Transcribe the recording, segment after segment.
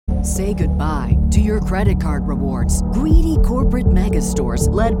Say goodbye to your credit card rewards. Greedy corporate mega stores,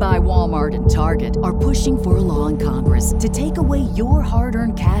 led by Walmart and Target, are pushing for a law in Congress to take away your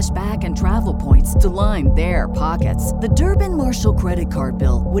hard-earned cash back and travel points to line their pockets. The Durbin-Marshall credit card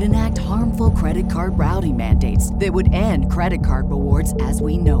bill would enact harmful credit card routing mandates that would end credit card rewards as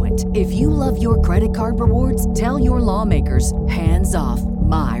we know it. If you love your credit card rewards, tell your lawmakers, hands off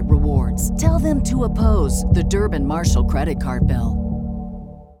my rewards. Tell them to oppose the Durbin-Marshall credit card bill.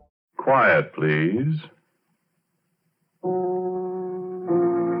 Quiet, please.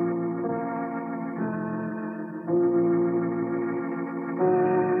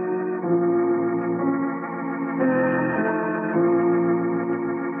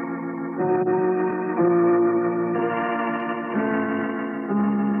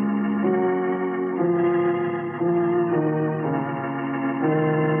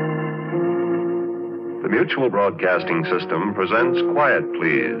 Mutual Broadcasting System presents Quiet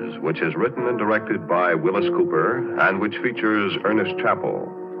Please, which is written and directed by Willis Cooper and which features Ernest Chappell.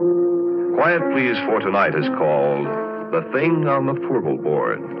 Quiet Please for tonight is called The Thing on the Furball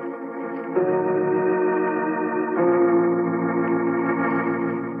Board.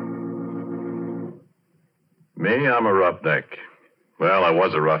 Me, I'm a roughneck. Well, I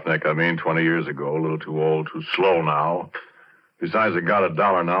was a roughneck, 20 years ago. A little too old, too slow now. Besides, I got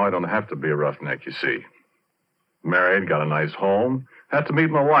 $1 now. I don't have to be a roughneck, you see. Married, got a nice home. Had to meet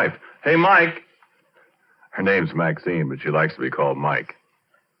my wife. Hey, Mike. Her name's Maxine, but she likes to be called Mike.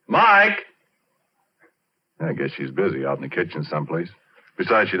 Mike! I guess she's busy out in the kitchen someplace.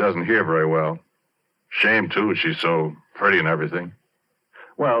 Besides, she doesn't hear very well. Shame, too. She's so pretty and everything.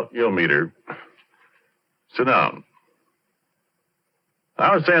 Well, you'll meet her. Sit down.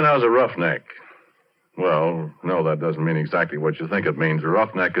 I was saying I was a roughneck. Well, no, that doesn't mean exactly what you think it means. A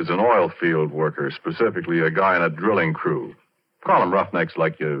roughneck is an oil field worker, specifically a guy in a drilling crew. Call them roughnecks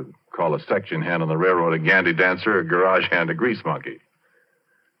like you call a section hand on the railroad a gandy dancer, a garage hand a grease monkey.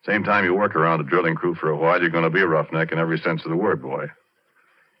 Same time you work around a drilling crew for a while, you're going to be a roughneck in every sense of the word, boy.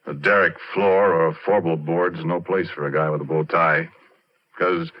 A derrick floor or a forball board's no place for a guy with a bow tie.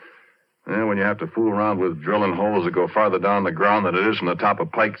 Because when you have to fool around with drilling holes that go farther down the ground than it is from the top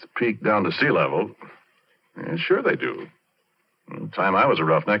of Pike's Peak down to sea level... Yeah, sure they do. The time I was a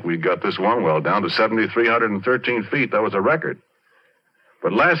roughneck, we got this one well down to 7,313 feet. That was a record.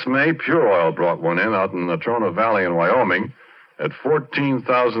 But last May, Pure Oil brought one in out in the Natrona Valley in Wyoming at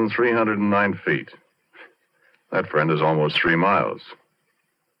 14,309 feet. That, friend, is almost 3 miles.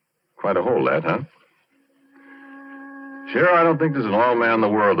 Quite a hole, that, huh? Sure, I don't think there's an oil man in the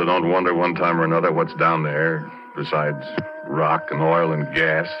world that don't wonder one time or another what's down there, besides rock and oil and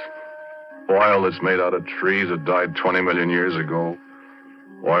gas. Oil that's made out of trees that died 20 million years ago.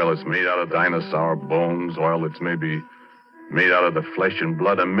 Oil that's made out of dinosaur bones. Oil that's maybe made out of the flesh and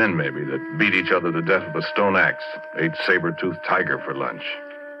blood of men, maybe, that beat each other to death with a stone axe, ate saber-toothed tiger for lunch.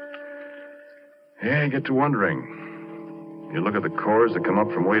 Yeah, you get to wondering. You look at the cores that come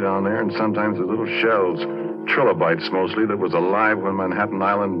up from way down there, and sometimes the little shells, trilobites mostly, that was alive when Manhattan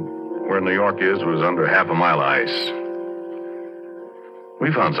Island, where New York is, was under half a mile of ice.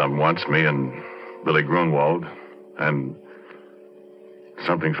 We found something once, me and Billy Grunwald, and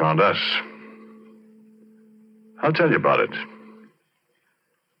something found us. I'll tell you about it.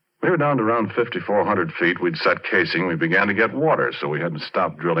 We were down to around 5,400 feet. We'd set casing. We began to get water, so we had to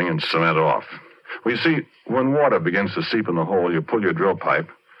stop drilling and cement off. Well, you see, when water begins to seep in the hole, you pull your drill pipe,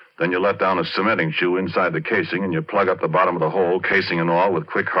 then you let down a cementing shoe inside the casing, and you plug up the bottom of the hole, casing and all, with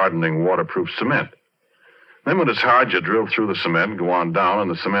quick hardening waterproof cement. Then when it's hard, you drill through the cement and go on down, and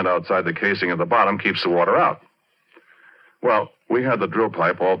the cement outside the casing at the bottom keeps the water out. Well, we had the drill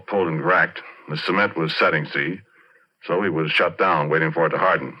pipe all pulled and racked. The cement was setting, see? So we was shut down, waiting for it to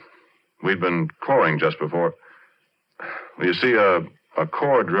harden. We'd been coring just before. Well, you see, a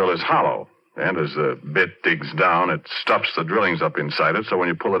core drill is hollow, and as the bit digs down, it stuffs the drillings up inside it, so when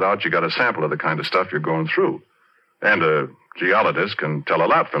you pull it out, you got a sample of the kind of stuff you're going through. And a geologist can tell a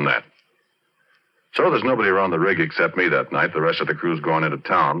lot from that. So there's nobody around the rig except me that night. The rest of the crew's going into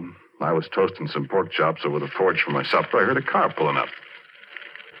town. I was toasting some pork chops over the forge for my supper. I heard a car pulling up.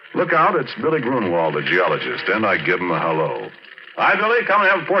 Look out, it's Billy Grunwald, the geologist, and I give him a hello. Hi, Billy, come and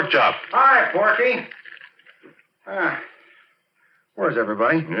have a pork chop. Hi, Porky. Where's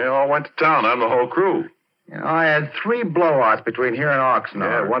everybody? Yeah, all went to town. I'm the whole crew. I had 3 blowouts between here and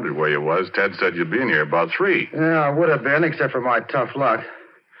Oxnard. Yeah, I wondered where you was. Ted said you'd be in here about 3. Yeah, I would have been, except for my tough luck.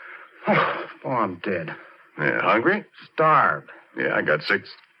 Oh, I'm dead. Yeah, hungry? Starved. Yeah, I got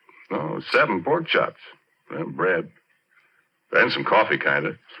 7 pork chops. And bread. And some coffee, kind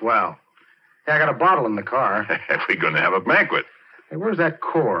of. Swell. Yeah, I got a bottle in the car. We're going to have a banquet. Hey, where's that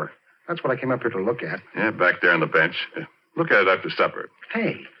core? That's what I came up here to look at. Yeah, back there on the bench. Look at it after supper.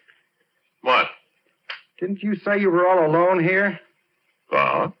 Hey, What? didn't you say you were all alone here?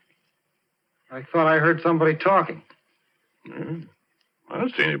 Uh-huh. I thought I heard somebody talking. I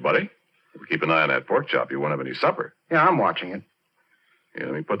don't see anybody. Keep an eye on that pork chop. You won't have any supper. Yeah, I'm watching it. Here,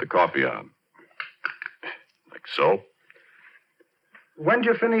 let me put the coffee on. Like so. When'd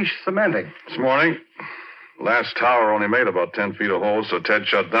you finish cementing? This morning. Last tower only made about 10 feet of holes, so Ted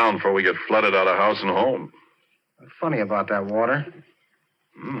shut down before we get flooded out of house and home. Funny about that water.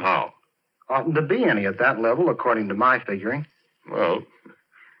 How? Oughtn't to be any at that level, according to my figuring. Well,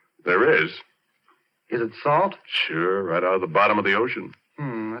 there is. Is it salt? Sure, right out of the bottom of the ocean.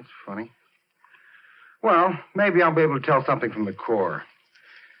 That's funny. Well, maybe I'll be able to tell something from the core.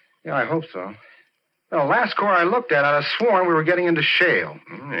 Yeah, I hope so. The last core I looked at, I'd have sworn we were getting into shale.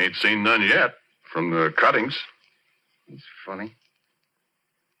 Ain't seen none yet from the cuttings. It's funny.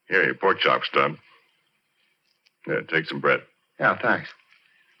 Here, your pork chop stub. Yeah, take some bread. Yeah, thanks.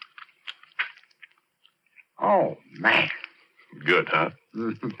 Oh, man. Good, huh?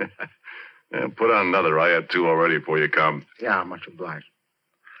 Yeah, put on another. I had 2 already before you come. Yeah, much obliged.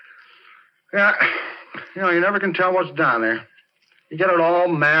 Yeah, you never can tell what's down there. You get it all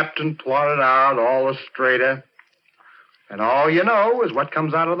mapped and plotted out, all the strata. And all you know is what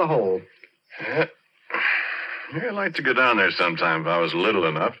comes out of the hole. Yeah, I'd like to go down there sometime if I was little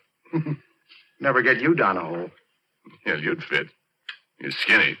enough. Never get you down a hole. Yeah, you'd fit. You're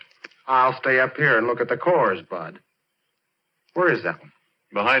skinny. I'll stay up here and look at the cores, Bud. Where is that one?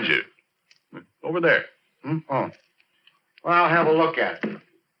 Behind you. Over there. Oh. Well, I'll have a look at it.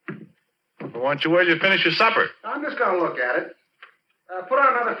 Well, why don't you wait till you finish your supper? I'm just going to look at it. Put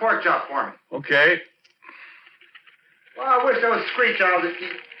on another pork chop for me. Okay. Well, I wish those screech owls would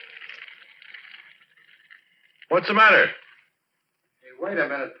keep... What's the matter? Hey, wait a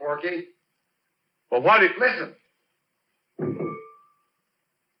minute, Porky. Well, why did... Listen.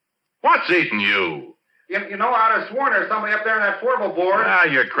 What's eating you? You know, I'd have sworn there's somebody up there in that portable board. Ah,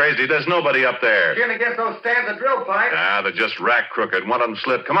 you're crazy. There's nobody up there. Leaning against those stands of drill pipe. Ah, they're just rack crooked. One of them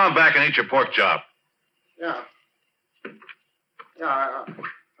slipped. Come on back and eat your pork chop. Yeah. Yeah,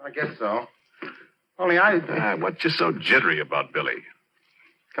 I guess so. Only What's you so jittery about, Billy?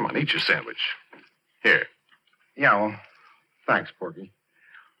 Come on, eat your sandwich. Here. Yeah, well, thanks, Porky.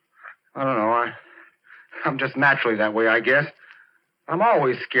 I don't know. I'm just naturally that way, I guess. I'm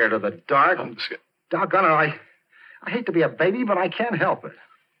always scared of the dark. Doggone it, I hate to be a baby, but I can't help it.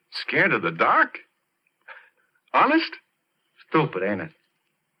 Scared of the dark? Honest? Stupid, ain't it?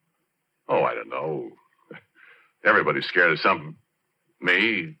 Oh, I don't know. Everybody's scared of something.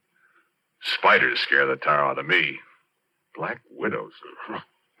 Me? Spiders scare the tar out of me. Black widows.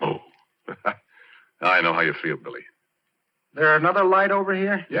 Oh. I know how you feel, Billy. There another light over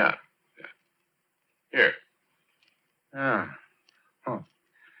here? Yeah. Here. Ah. Oh.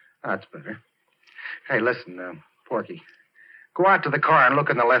 That's better. Hey, listen, Porky. Go out to the car and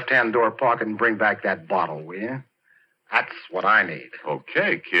look in the left-hand door pocket and bring back that bottle, will you? That's what I need.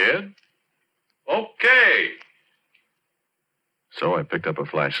 Okay, kid. Okay. So I picked up a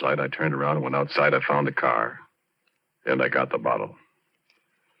flashlight. I turned around and went outside. I found a car. And I got the bottle.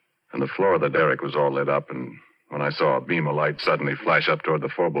 And the floor of the derrick was all lit up, and when I saw a beam of light suddenly flash up toward the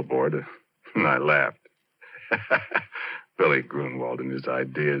forward board, and I laughed. Billy Grunwald and his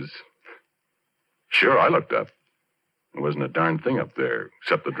ideas. Sure, I looked up. There wasn't a darn thing up there,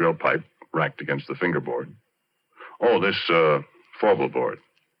 except the drill pipe racked against the fingerboard. Oh, this, forward board.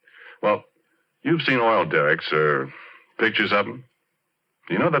 Well, you've seen oil derricks, or pictures of them.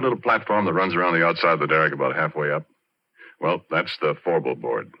 Do you know that little platform that runs around the outside of the derrick about halfway up? Well, that's the forward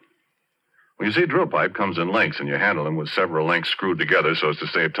board. Well, you see, drill pipe comes in lengths, and you handle them with several lengths screwed together so as to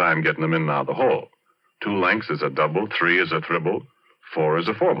save time getting them in and out of the hole. 2 lengths is a double, 3 is a triple, 4 is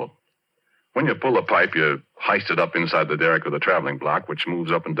a formal. When you pull the pipe, you heist it up inside the derrick with a traveling block, which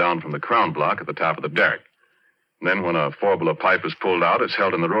moves up and down from the crown block at the top of the derrick. And then when a four-biller pipe is pulled out, it's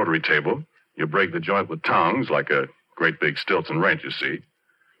held in the rotary table. You break the joint with tongs, like a great big Stilton wrench, you see.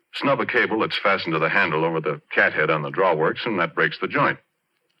 Snub a cable that's fastened to the handle over the cathead on the drawworks, and that breaks the joint.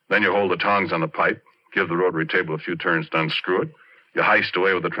 Then you hold the tongs on the pipe, give the rotary table a few turns to unscrew it. You heist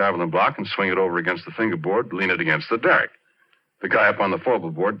away with the traveling block and swing it over against the fingerboard, lean it against the derrick. The guy up on the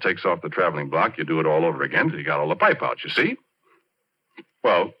forward board takes off the traveling block. You do it all over again till you got all the pipe out, you see?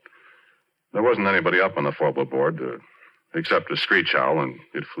 Well, there wasn't anybody up on the forward board except a screech owl, and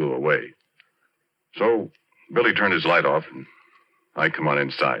it flew away. So Billy turned his light off, and I come on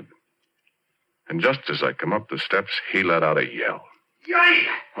inside. And just as I come up the steps, he let out a yell. Yay!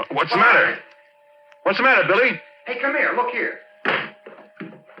 What's the matter? What's the matter, Billy? Hey, come here. Look here.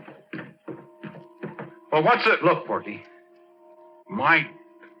 Well, what's it? Look, Porky.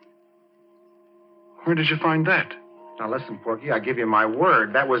 Where did you find that? Now, listen, Porky, I give you my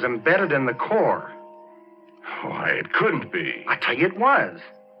word. That was embedded in the core. Why, it couldn't be. I tell you it was.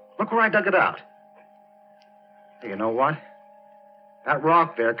 Look where I dug it out. Hey, you know what? That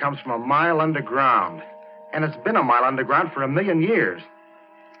rock there comes from a mile underground. And it's been a mile underground for 1,000,000 years.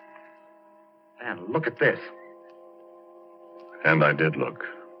 And look at this. And I did look.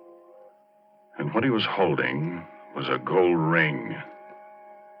 And what he was holding was a gold ring.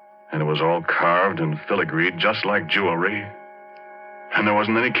 And it was all carved and filigreed just like jewelry. And there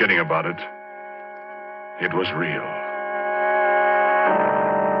wasn't any kidding about it. It was real.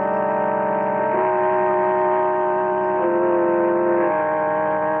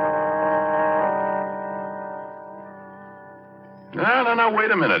 No,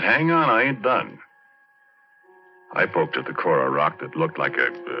 wait a minute. Hang on, I ain't done. I poked at the core of rock that looked like a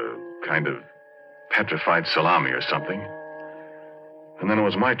kind of petrified salami or something. And then it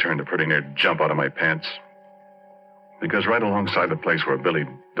was my turn to pretty near jump out of my pants. Because right alongside the place where Billy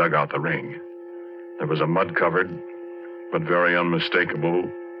dug out the ring, there was a mud-covered, but very unmistakable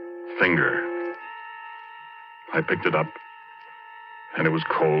finger. I picked it up, and it was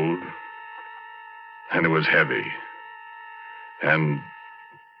cold, and it was heavy, and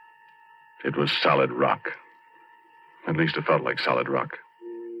it was solid rock. At least it felt like solid rock.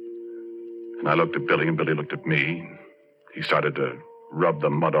 And I looked at Billy, and Billy looked at me. He started to rub the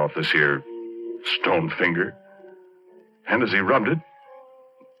mud off this here stone finger. And as he rubbed it,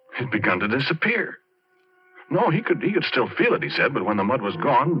 it begun to disappear. No, he could still feel it, he said, but when the mud was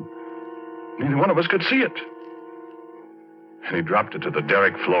gone, neither one of us could see it. And he dropped it to the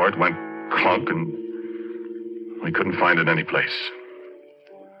derrick floor. It went clunk, and we couldn't find it any place.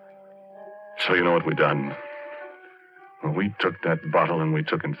 So you know what we done? Well, we took that bottle and we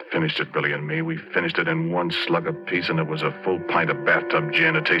took and finished it, Billy and me. We finished it in one slug apiece, and it was a full pint of bathtub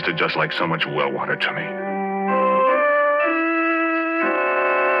gin. It tasted just like so much well water to me.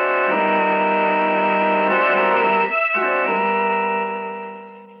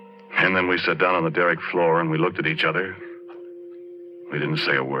 And then we sat down on the derrick floor and we looked at each other. We didn't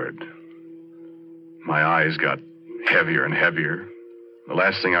say a word. My eyes got heavier and heavier. The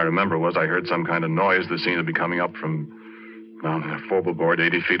last thing I remember was I heard some kind of noise that seemed to be coming up from down the forward board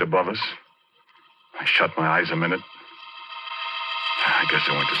 80 feet above us. I shut my eyes a minute. I guess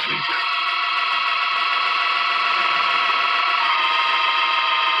I went to sleep.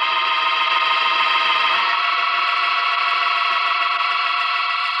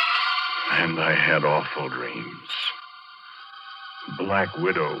 And I had awful dreams. Black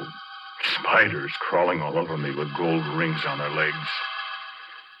widow, spiders crawling all over me with gold rings on their legs.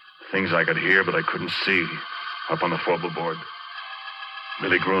 Things I could hear, but I couldn't see, up on the forward board.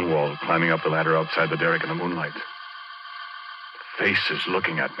 Billy Grunwald climbing up the ladder outside the derrick in the moonlight. Faces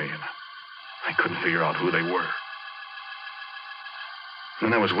looking at me, and I couldn't figure out who they were.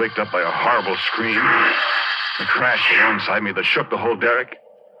 Then I was waked up by a horrible scream. A crash alongside me that shook the whole derrick.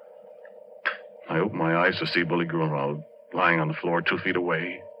 I opened my eyes to see Billy Grunwald lying on the floor 2 feet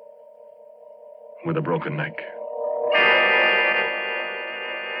away with a broken neck.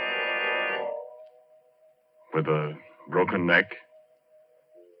 With a broken neck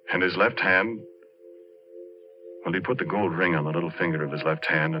and his left hand, well, he put the gold ring on the little finger of his left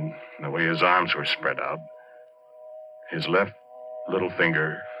hand, and the way his arms were spread out, his left little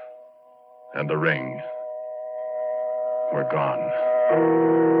finger and the ring were gone.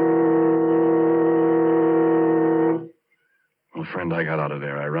 Well, friend, I got out of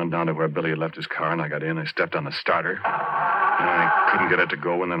there. I run down to where Billy had left his car, and I got in. I stepped on the starter. And I couldn't get it to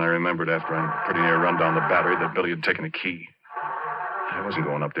go, and then I remembered after I pretty near run down the battery that Billy had taken a key. I wasn't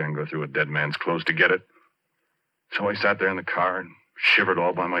going up there and go through a dead man's clothes to get it. So I sat there in the car and shivered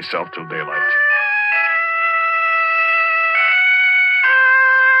all by myself till daylight.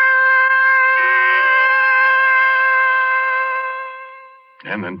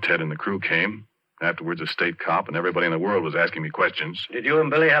 And then Ted and the crew came. Afterwards, a state cop, and everybody in the world was asking me questions. Did you and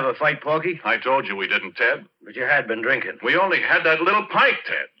Billy have a fight, Porky? I told you we didn't, Ted. But you had been drinking. We only had that little pint,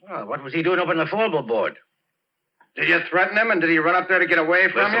 Ted. Well, what was he doing up on the forward board? Did you threaten him, and did he run up there to get away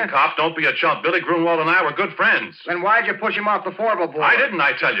from Listen, you? cop, don't be a chump. Billy Grunwald and I were good friends. Then why'd you push him off the forward board? I didn't,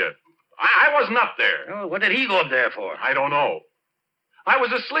 I tell you. I wasn't up there. Oh, what did he go up there for? I don't know. I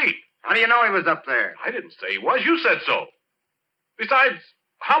was asleep. How do you know he was up there? I didn't say he was. You said so. Besides,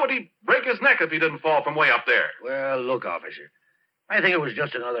 how would he break his neck if he didn't fall from way up there? Well, look, officer. I think it was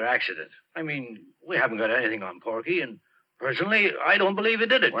just another accident. I mean, we haven't got anything on Porky, and personally, I don't believe he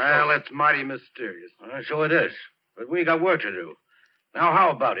did it. Well, it's mighty mysterious. So it is. But we got work to do. Now, how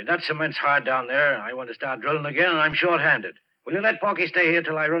about it? That cement's hard down there, and I want to start drilling again, and I'm short-handed. Will you let Porky stay here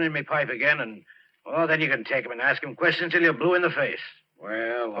till I run in my pipe again, and, well, then you can take him and ask him questions till you're blue in the face.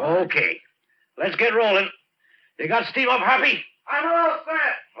 Well, Okay. Let's get rolling. You got steam up, Happy? I'm all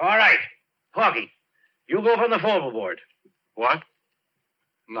set. All right. Porky, you go from the forward board. What?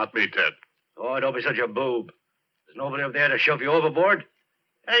 Not me, Ted. Oh, don't be such a boob. There's nobody up there to shove you overboard.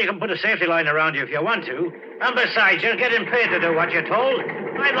 You can put a safety line around you if you want to. And besides, you're getting paid to do what you're told.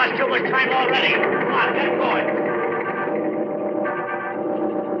 I've lost too much time already. Come on, get going.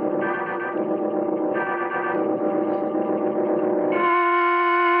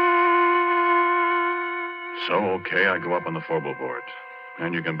 So, okay, I go up on the forward board.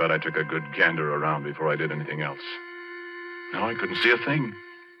 And you can bet I took a good gander around before I did anything else. No, I couldn't see a thing.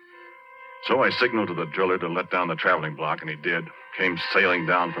 So I signaled to the driller to let down the traveling block, and he did. Came sailing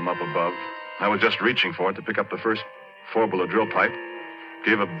down from up above. I was just reaching for it to pick up the first 4-bullet drill pipe.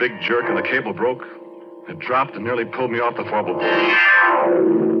 Gave a big jerk, and the cable broke. It dropped and nearly pulled me off the 4-bullet board.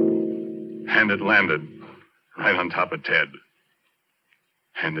 And it landed right on top of Ted.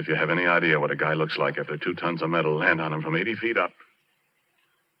 And if you have any idea what a guy looks like after 2 tons of metal land on him from 80 feet up,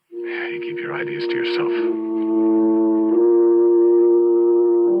 yeah, you keep your ideas to yourself.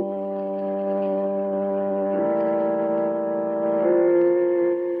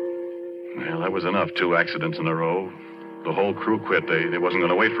 Well, that was enough. 2 accidents in a row. The whole crew quit. They wasn't going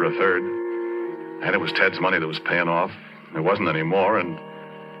to wait for a third. And it was Ted's money that was paying off. There wasn't any more, and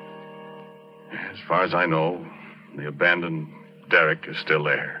as far as I know, the abandoned derrick is still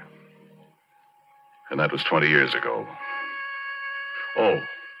there. And that was 20 years ago. Oh,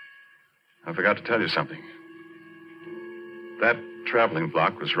 I forgot to tell you something. That traveling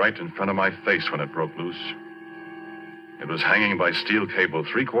block was right in front of my face when it broke loose. It was hanging by steel cable,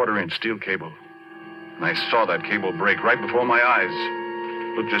 3/4-inch steel cable. And I saw that cable break right before my eyes.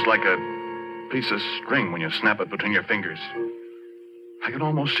 Looked just like a piece of string when you snap it between your fingers. I could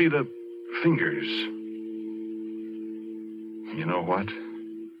almost see the fingers. You know what?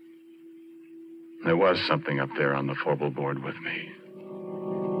 There was something up there on the 4-bullet board with me.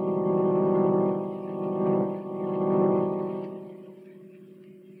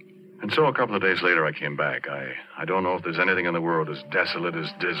 And so a couple of days later, I came back. I don't know if there's anything in the world as desolate,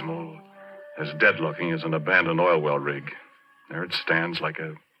 as dismal, as dead-looking as an abandoned oil well rig. There it stands like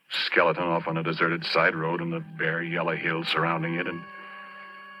a skeleton off on a deserted side road and the bare yellow hills surrounding it, and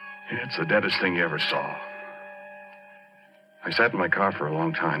it's the deadest thing you ever saw. I sat in my car for a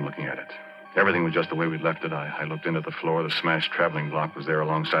long time looking at it. Everything was just the way we'd left it. I looked in at the floor. The smashed traveling block was there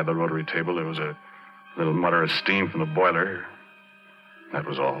alongside the rotary table. There was a little mutter of steam from the boiler. That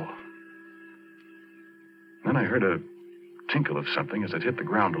was all. Then I heard a tinkle of something as it hit the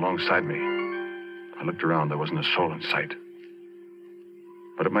ground alongside me. I looked around. There wasn't a soul in sight.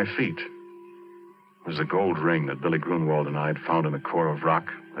 But at my feet was the gold ring that Billy Grunwald and I had found in the core of rock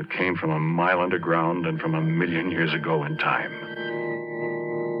that came from a mile underground and from 1,000,000 years ago in time.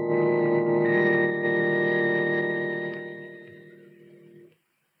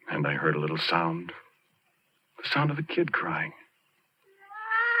 And I heard a little sound. The sound of a kid crying.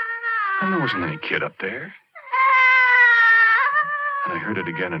 And there wasn't any kid up there. And I heard it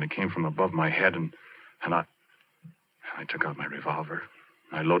again, and it came from above my head, and I took out my revolver.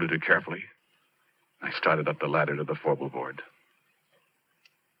 I loaded it carefully. I started up the ladder to the 4-bullet board.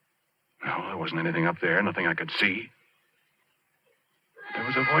 No, there wasn't anything up there, nothing I could see. There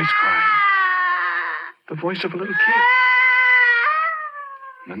was a voice crying. The voice of a little kid.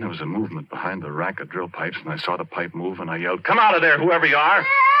 And then there was a movement behind the rack of drill pipes, and I saw the pipe move, and I yelled, "Come out of there, whoever you are!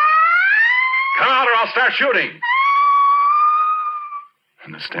 Come out or I'll start shooting!"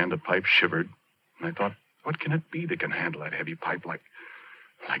 And the stand of pipe shivered, and I thought, what can it be that can handle that heavy pipe like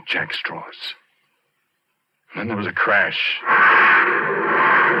jack straws? And then there was a crash.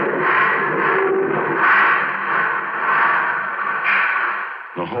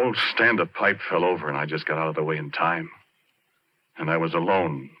 The whole stand of pipe fell over, and I just got out of the way in time. And I was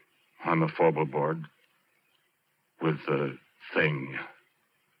alone on the 4-bullet board with the thing.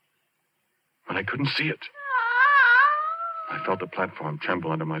 But I couldn't see it. I felt the platform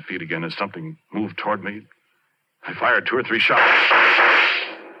tremble under my feet again as something moved toward me. I fired 2 or 3 shots.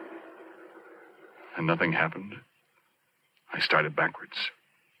 And nothing happened. I started backwards.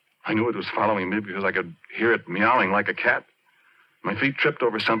 I knew it was following me because I could hear it meowing like a cat. My feet tripped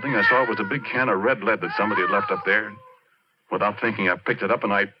over something. I saw it was a big can of red lead that somebody had left up there. Without thinking, I picked it up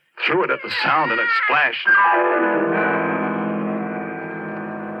and I threw it at the sound, and it splashed.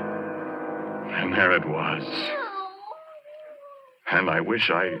 And there it was. And I wish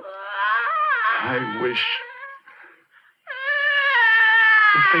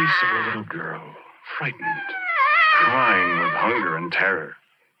The face of a little girl, frightened, crying with hunger and terror.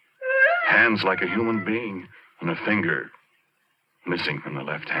 Hands like a human being, and a finger missing from the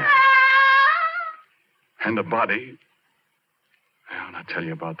left hand. And a body. Well, I'll tell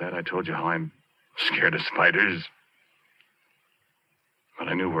you about that. I told you how I'm scared of spiders. But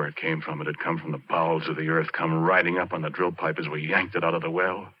I knew where it came from. It had come from the bowels of the earth, come riding up on the drill pipe as we yanked it out of the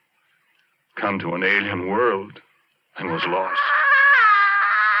well. Come to an alien world, and was lost.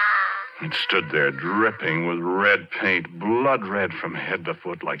 It stood there dripping with red paint, blood red from head to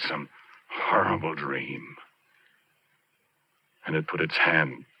foot, like some horrible dream. And it put its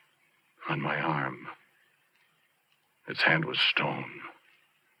hand on my arm. Its hand was stone.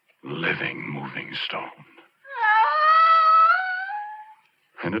 Living, moving stone.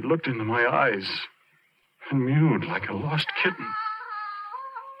 And it looked into my eyes and mewed like a lost kitten.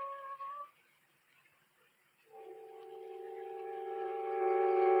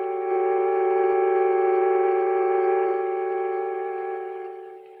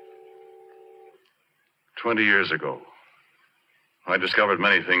 "20 years ago, I discovered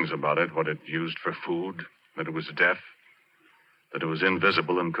many things about it, what it used for food, that it was deaf, that it was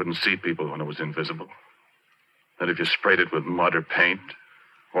invisible and couldn't see people when it was invisible, that if you sprayed it with mud or paint,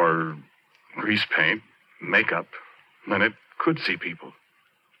 or grease paint, makeup, then it could see people.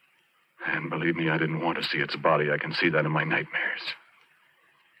 And believe me, I didn't want to see its body. I can see that in my nightmares.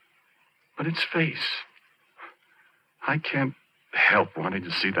 But its face, I can't help wanting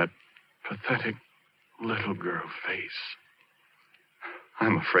to see that pathetic little girl face.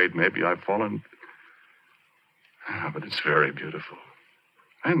 I'm afraid maybe I've fallen. But it's very beautiful.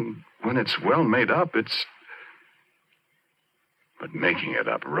 And when it's well made up, it's... But making it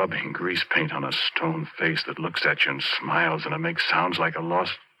up, rubbing grease paint on a stone face that looks at you and smiles, and it makes sounds like a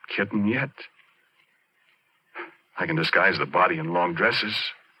lost kitten yet. I can disguise the body in long dresses.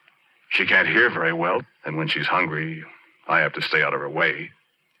 She can't hear very well, and when she's hungry, I have to stay out of her way.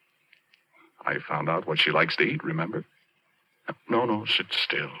 I found out what she likes to eat, remember? No, sit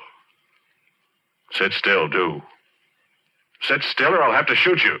still. Sit still, do. Sit still or I'll have to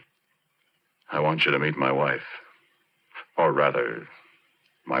shoot you. I want you to meet my wife. Or rather,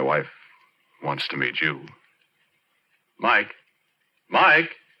 my wife wants to meet you. Mike.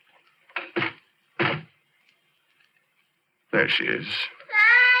 Mike! There she is.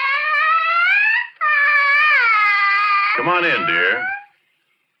 Come on in, dear.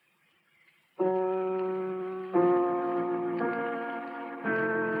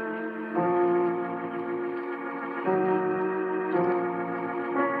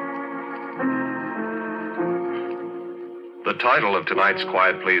 The title of tonight's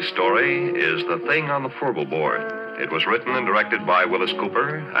Quiet Please story is The Thing on the Furble Board. It was written and directed by Willis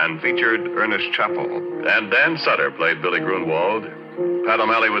Cooper and featured Ernest Chappell. And Dan Sutter played Billy Grunwald. Pat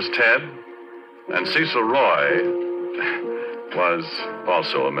O'Malley was Ted. And Cecil Roy was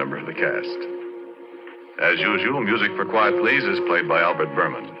also a member of the cast. As usual, music for Quiet Please is played by Albert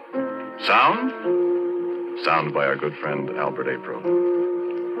Berman. Sound by our good friend Albert April.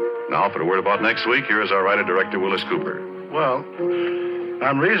 Now, for a word about next week, here is our writer-director, Willis Cooper. Well,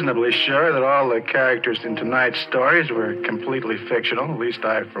 I'm reasonably sure that all the characters in tonight's stories were completely fictional. At least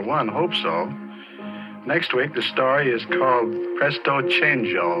I, for one, hope so. Next week, the story is called Presto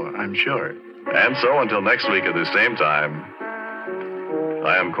Changeo, I'm sure. And so, until next week at the same time,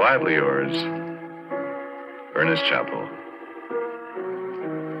 I am quietly yours, Ernest Chappell.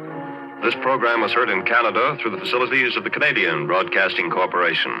 This program was heard in Canada through the facilities of the Canadian Broadcasting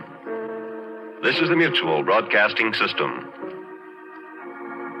Corporation. This is the Mutual Broadcasting System.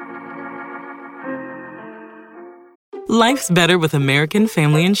 Life's better with American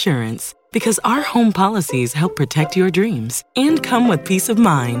Family Insurance because our home policies help protect your dreams and come with peace of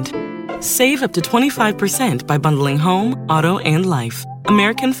mind. Save up to 25% by bundling home, auto, and life.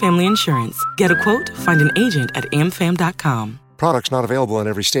 American Family Insurance. Get a quote, find an agent at amfam.com. Products not available in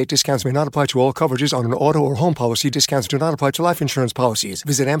every state. Discounts may not apply to all coverages on an auto or home policy. Discounts do not apply to life insurance policies.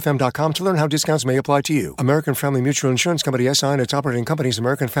 Visit amfam.com to learn how discounts may apply to you. American Family Mutual Insurance Company, SI, and its operating companies,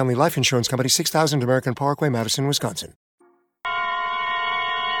 American Family Life Insurance Company, 6000 American Parkway, Madison, Wisconsin.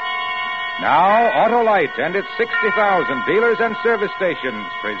 Now, Autolite and its 60,000 dealers and service stations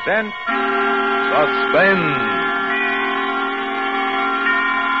present Suspense.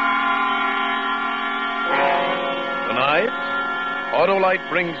 Tonight, Autolite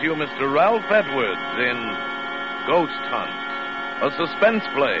brings you Mr. Ralph Edwards in Ghost Hunt, a suspense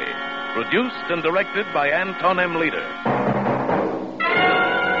play produced and directed by Anton M. Leader.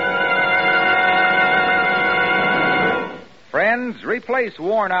 Friends, Friends, replace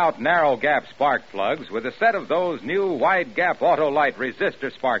worn-out narrow-gap spark plugs with a set of those new wide-gap Autolite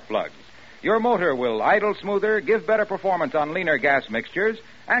resistor spark plugs. Your motor will idle smoother, give better performance on leaner gas mixtures,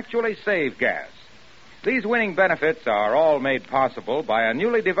 actually save gas. These winning benefits are all made possible by a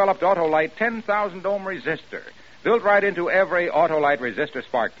newly developed Autolite 10,000 ohm resistor, built right into every Autolite resistor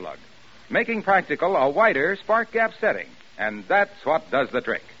spark plug, making practical a wider spark gap setting. And that's what does the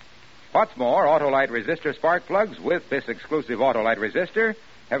trick. What's more, Autolite resistor spark plugs with this exclusive Autolite resistor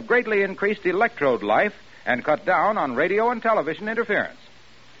have greatly increased electrode life and cut down on radio and television interference.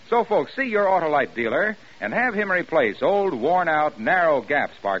 So, folks, see your Autolite dealer and have him replace old, worn-out,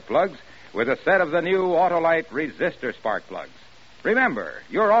 narrow-gap spark plugs with a set of the new Autolite resistor spark plugs. Remember,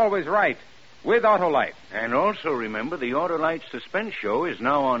 you're always right with Autolite. And also remember, the Autolite Suspense Show is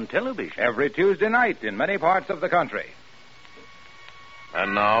now on television. Every Tuesday night in many parts of the country.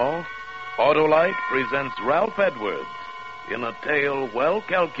 And now, Autolite presents Ralph Edwards in a tale well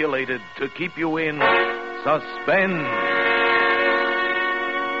calculated to keep you in suspense.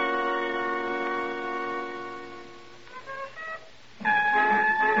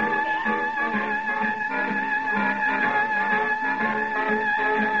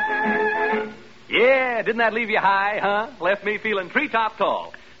 Yeah, didn't that leave you high, huh? Left me feeling treetop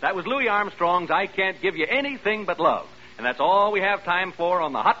tall. That was Louis Armstrong's I Can't Give You Anything But Love. And that's all we have time for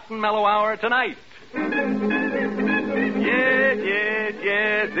on the Hot and Mellow Hour tonight.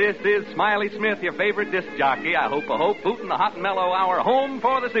 Yes, this is Smiley Smith, your favorite disc jockey. I hope booting the Hot and Mellow Hour home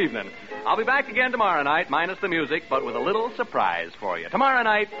for this evening. I'll be back again tomorrow night, minus the music, but with a little surprise for you. Tomorrow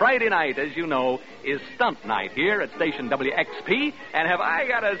night, Friday night, as you know, is stunt night here at station WXP, and have I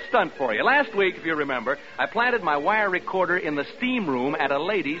got a stunt for you. Last week, if you remember, I planted my wire recorder in the steam room at a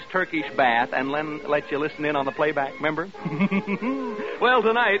lady's Turkish bath and let you listen in on the playback, remember? Well,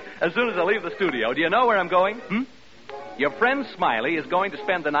 tonight, as soon as I leave the studio, do you know where I'm going? Your friend Smiley is going to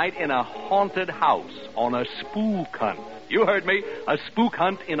spend the night in a haunted house on a spook hunt. You heard me. A spook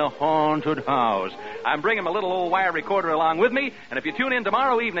hunt in a haunted house. I'm bringing my little old wire recorder along with me, and if you tune in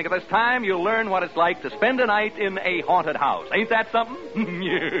tomorrow evening at this time, you'll learn what it's like to spend a night in a haunted house. Ain't that something?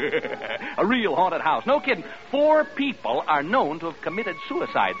 Yeah. A real haunted house. No kidding. 4 people are known to have committed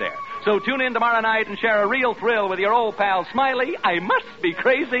suicide there. So tune in tomorrow night and share a real thrill with your old pal Smiley. I must be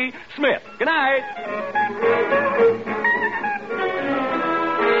crazy, Smith. Good night.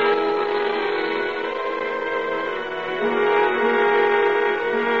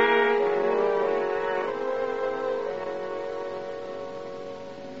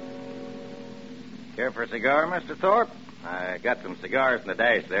 Care for a cigar, Mr. Thorpe? I got some cigars in the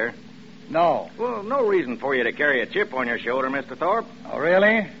dash there. No. Well, no reason for you to carry a chip on your shoulder, Mr. Thorpe. Oh,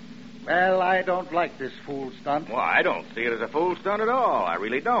 really? Well, I don't like this fool stunt. Well, I don't see it as a fool stunt at all. I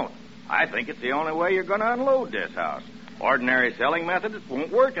really don't. I think it's the only way you're going to unload this house. Ordinary selling methods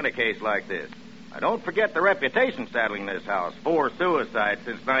won't work in a case like this. Now, don't forget the reputation saddling this house. 4 suicides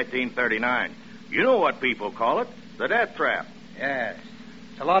since 1939. You know what people call it. The death trap. Yes.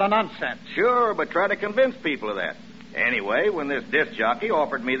 It's a lot of nonsense. Sure, but try to convince people of that. Anyway, when this disc jockey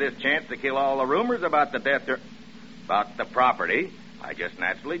offered me this chance to kill all the rumors about the about the property, I just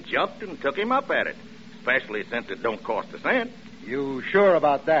naturally jumped and took him up at it. Especially since it don't cost a cent. You sure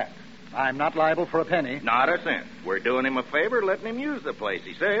about that? I'm not liable for a penny. Not a cent. We're doing him a favor, letting him use the place,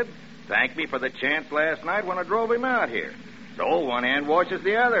 he said. Thanked me for the chance last night when I drove him out here. So one hand washes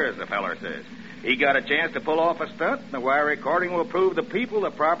the other, as the feller says. He got a chance to pull off a stunt, and the wire recording will prove the people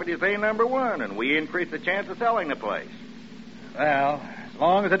the property is A number 1, and we increase the chance of selling the place. Well, as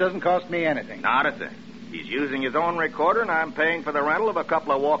long as it doesn't cost me anything. Not a thing. He's using his own recorder, and I'm paying for the rental of a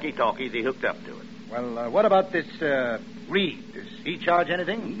couple of walkie-talkies he hooked up to it. Well, what about this, Reed? Does he charge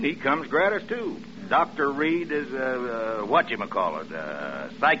anything? He comes gratis, too. Dr. Reed is a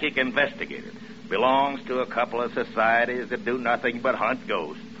psychic investigator. Belongs to a couple of societies that do nothing but hunt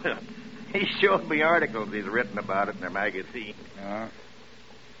ghosts. He showed me articles he's written about it in their magazine.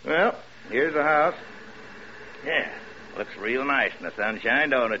 Well, here's the house. Yeah, looks real nice in the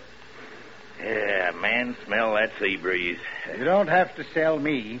sunshine, don't it? Yeah, man, smell that sea breeze. You don't have to sell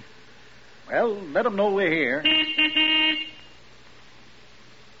me. Well, let them know we're here.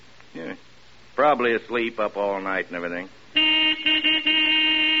 Yeah, probably asleep up all night and everything.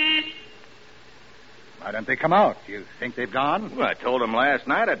 Why don't they come out? Do you think they've gone? Well, I told them last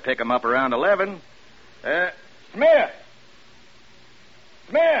night I'd pick them up around 11. Smith!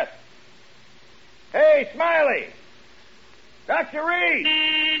 Smith! Hey, Smiley! Dr. Reed!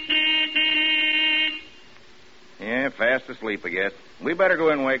 Yeah, fast asleep, I guess. We better go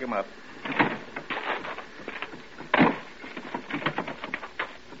in and wake him up.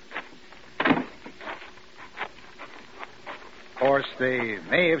 they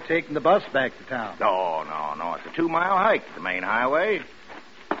may have taken the bus back to town. No. It's a 2-mile hike to the main highway.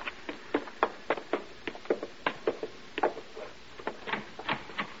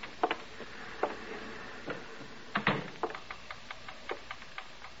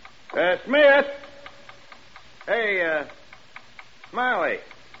 Smith! Hey, Smiley.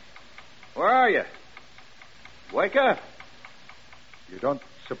 Where are you? Wake up. You don't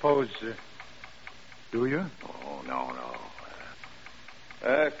suppose, do you? Oh, no.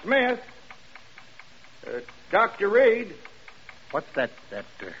 Smith. Dr. Reed. What's that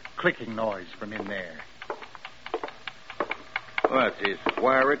clicking noise from in there? Well, it's his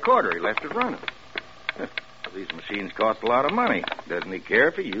wire recorder. He left it running. These machines cost a lot of money. Doesn't he care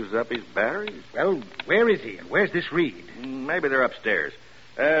if he uses up his batteries? Well, where is he, and where's this Reed? Maybe they're upstairs.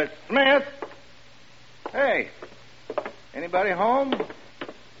 Smith? Hey, anybody home?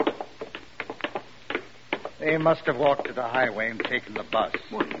 They must have walked to the highway and taken the bus.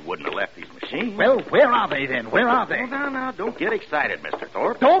 Well, he wouldn't have left these machines. Well, where are they, then? Where are they? Now, don't get excited, Mr.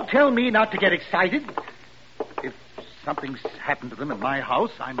 Thorpe. Don't tell me not to get excited. If something's happened to them in my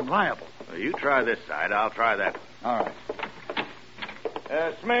house, I'm liable. Well, you try this side. I'll try that. All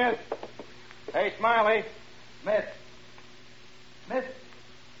right. Smith. Hey, Smiley. Smith.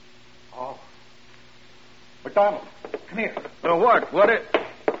 Oh. McDonald, come here. What? What it?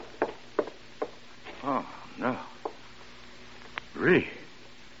 Oh, no. Reed.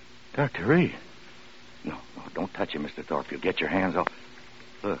 Dr. Reed. No, don't touch him, Mr. Thorpe. You'll get your hands off.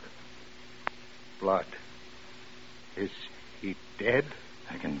 Look. Blood. Is he dead?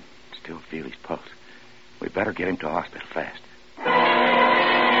 I can still feel his pulse. We better get him to hospital fast.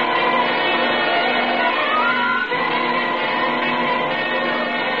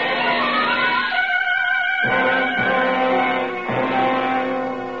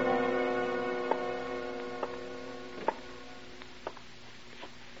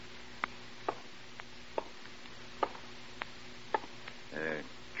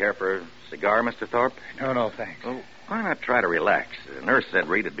 Care for a cigar, Mr. Thorpe? No, thanks. Oh, why not try to relax? The nurse said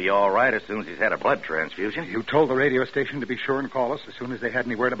Reed would be all right as soon as he's had a blood transfusion. You told the radio station to be sure and call us as soon as they had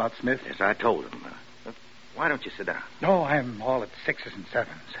any word about Smith? Yes, I told him. Why don't you sit down? No, I'm all at 6s and 7s.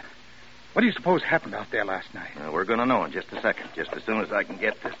 What do you suppose happened out there last night? We're going to know in just a second, just as soon as I can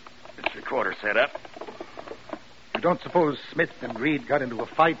get this recorder set up. You don't suppose Smith and Reed got into a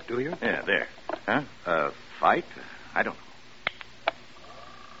fight, do you? Yeah, there. Huh? A fight? I don't know.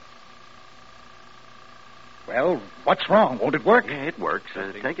 Well, what's wrong? Won't it work? Yeah, it works.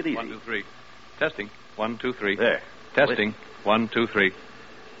 Take it easy. 1, 2, 3. Testing. 1, 2, 3. There. Testing. 1, 2, 3.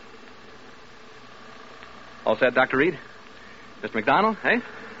 All set, Dr. Reed? Mr. McDonald, eh?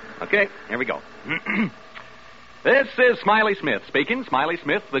 Okay, here we go. This is Smiley Smith speaking. Smiley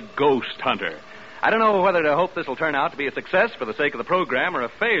Smith, the ghost hunter. I don't know whether to hope this will turn out to be a success for the sake of the program or a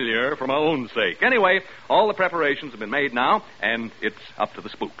failure for my own sake. Anyway, all the preparations have been made now, and it's up to the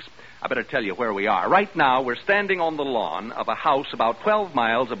spooks. I better tell you where we are. Right now, we're standing on the lawn of a house about 12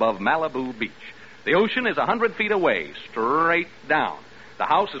 miles above Malibu Beach. The ocean is 100 feet away, straight down. The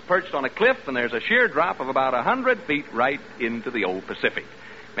house is perched on a cliff, and there's a sheer drop of about 100 feet right into the old Pacific.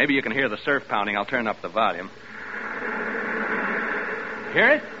 Maybe you can hear the surf pounding. I'll turn up the volume. Hear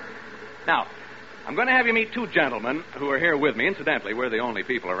it? Now, I'm going to have you meet 2 gentlemen who are here with me. Incidentally, we're the only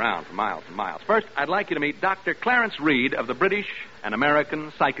people around for miles and miles. First, I'd like you to meet Dr. Clarence Reed of the British and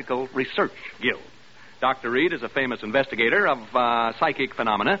American Psychical Research Guild. Dr. Reed is a famous investigator of psychic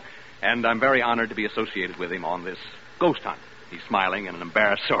phenomena, and I'm very honored to be associated with him on this ghost hunt. He's smiling in an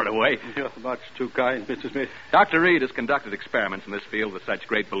embarrassed sort of way. You're much too kind, Mr. Smith. Dr. Reed has conducted experiments in this field with such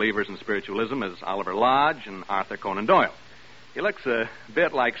great believers in spiritualism as Oliver Lodge and Arthur Conan Doyle. He looks a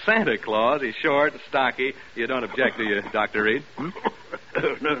bit like Santa Claus. He's short and stocky. You don't object, do you, Dr. Reed?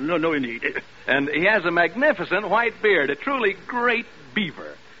 No, indeed. And he has a magnificent white beard, a truly great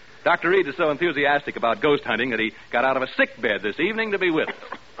beaver. Dr. Reed is so enthusiastic about ghost hunting that he got out of a sick bed this evening to be with us.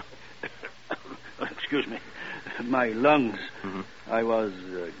 Excuse me. My lungs. Mm-hmm. I was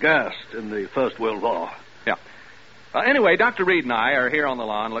gassed in the First World War. Yeah. Anyway, Dr. Reed and I are here on the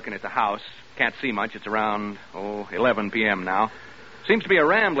lawn looking at the house. Can't see much. It's around, 11 p.m. now. Seems to be a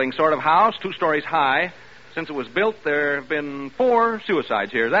rambling sort of house, 2 stories high. Since it was built, there have been 4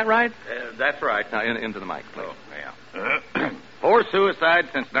 suicides here. Is that right? That's right. Now, into the mic, please. Oh, yeah. 4 suicides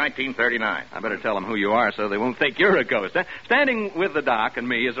since 1939. I better tell them who you are so they won't think you're a ghost. Standing with the doc and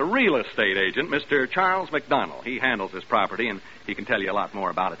me is a real estate agent, Mr. Charles McDonald. He handles this property, and he can tell you a lot more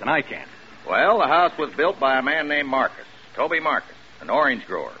about it than I can. Well, the house was built by a man named Marcus, Toby Marcus, an orange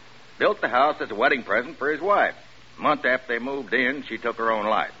grower. Built the house as a wedding present for his wife. A month after they moved in, she took her own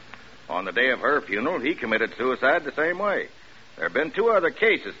life. On the day of her funeral, he committed suicide the same way. There have been 2 other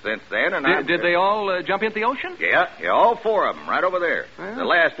cases since then, and Did they all jump into the ocean? Yeah, all 4 of them, right over there. The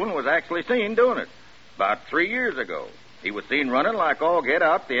last one was actually seen doing it about 3 years ago. He was seen running like all get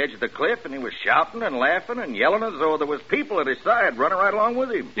out the edge of the cliff, and he was shouting and laughing and yelling as though there was people at his side running right along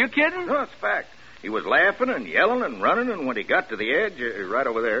with him. You kidding? No, it's fact. He was laughing and yelling and running, and when he got to the edge, right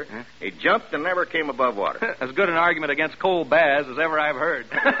over there, he jumped and never came above water. As good an argument against cold baths as ever I've heard.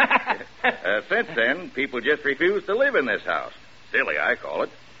 Since then, people just refuse to live in this house. Silly, I call it.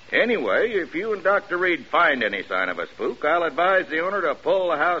 Anyway, if you and Dr. Reed find any sign of a spook, I'll advise the owner to pull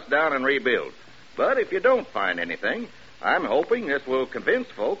the house down and rebuild. But if you don't find anything, I'm hoping this will convince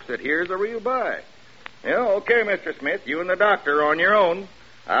folks that here's a real buy. Okay, Mr. Smith, you and the doctor are on your own.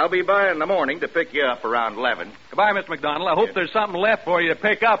 I'll be by in the morning to pick you up around 11. Goodbye, Mr. McDonald. I hope there's something left for you to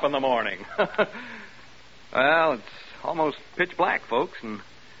pick up in the morning. Well, it's almost pitch black, folks, and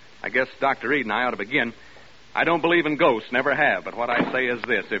I guess Dr. Reed and I ought to begin. I don't believe in ghosts, never have, but what I say is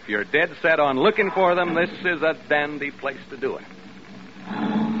this. If you're dead set on looking for them, this is a dandy place to do it.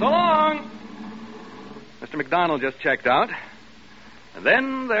 So long! Mr. McDonald just checked out. And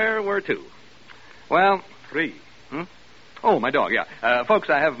then there were 2. Well, 3. Oh, my dog, yeah. Folks,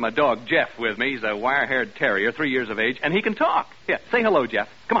 I have my dog, Jeff, with me. He's a wire-haired terrier, 3 years of age, and he can talk. Yeah, say hello, Jeff.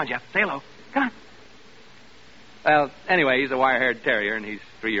 Come on, Jeff, say hello. Come on. Well, anyway, he's a wire-haired terrier, and he's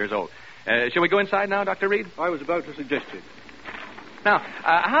 3 years old. Shall we go inside now, Dr. Reed? I was about to suggest it. Now,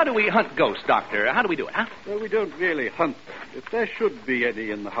 how do we hunt ghosts, Doctor? How do we do it, huh? Well, we don't really hunt them. If there should be any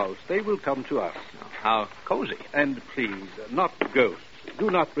in the house, they will come to us. How cozy. And please, not ghosts. Do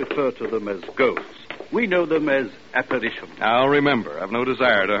not refer to them as ghosts. We know them as apparitions. I'll remember. I've no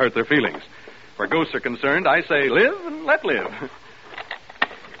desire to hurt their feelings. Where ghosts are concerned, I say live and let live.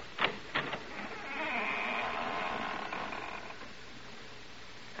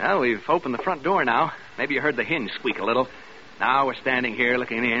 Well, we've opened the front door now. Maybe you heard the hinge squeak a little. Now we're standing here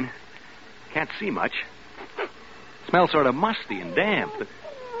looking in. Can't see much. Smells sort of musty and damp. What's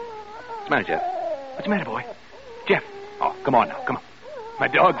the matter, Jeff? What's the matter, boy? Jeff. Oh, come on now, come on. My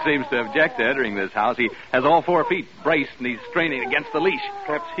dog seems to object to entering this house. He has all 4 feet braced, and he's straining against the leash.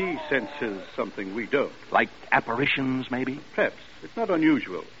 Perhaps he senses something we don't. Like apparitions, maybe? Perhaps. It's not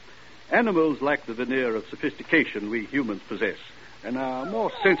unusual. Animals lack the veneer of sophistication we humans possess, and are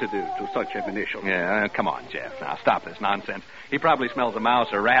more sensitive to such emanations. Yeah, come on, Jeff. Now, stop this nonsense. He probably smells a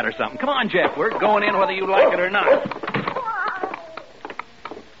mouse or rat or something. Come on, Jeff. We're going in whether you like it or not.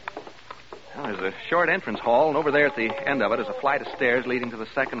 Well, there's a short entrance hall, and over there at the end of it is a flight of stairs leading to the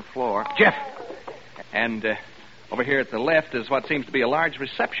 2nd floor. Jeff! And over here at the left is what seems to be a large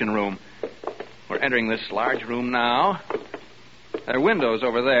reception room. We're entering this large room now. There are windows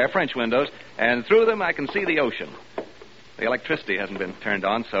over there, French windows, and through them I can see the ocean. The electricity hasn't been turned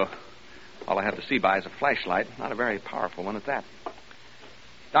on, so all I have to see by is a flashlight. Not a very powerful one at that.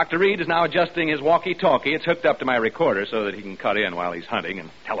 Dr. Reed is now adjusting his walkie-talkie. It's hooked up to my recorder so that he can cut in while he's hunting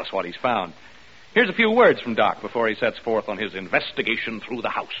and tell us what he's found. Here's a few words from Doc before he sets forth on his investigation through the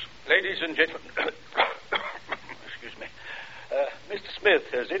house. Ladies and gentlemen, excuse me. Mr. Smith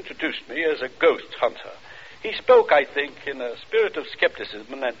has introduced me as a ghost hunter. He spoke, I think, in a spirit of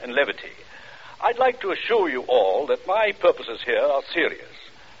skepticism and levity. I'd like to assure you all that my purposes here are serious.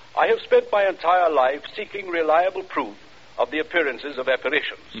 I have spent my entire life seeking reliable proof of the appearances of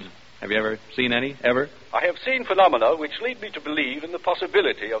apparitions. Have you ever seen any, ever? I have seen phenomena which lead me to believe in the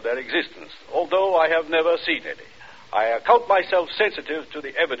possibility of their existence, although I have never seen any. I account myself sensitive to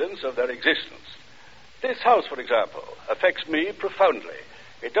the evidence of their existence. This house, for example, affects me profoundly.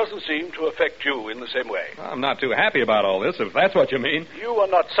 It doesn't seem to affect you in the same way. I'm not too happy about all this, if that's what you mean. You are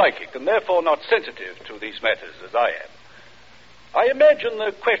not psychic, and therefore not sensitive to these matters as I am. I imagine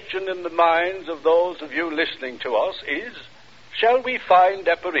the question in the minds of those of you listening to us is, shall we find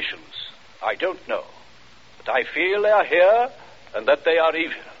apparitions? I don't know. But I feel they are here and that they are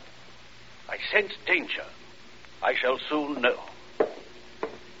evil. I sense danger. I shall soon know.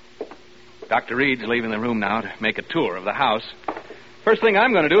 Dr. Reed's leaving the room now to make a tour of the house. First thing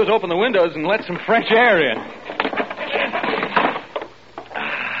I'm going to do is open the windows and let some fresh air in.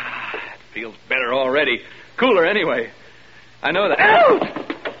 It feels better already. Cooler anyway. I know that. Ouch!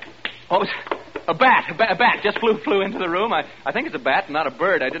 Oh, a bat just flew into the room. I think it's a bat, not a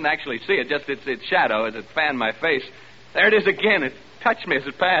bird. I didn't actually see it, just its shadow as it fanned my face. There it is again. It touched me as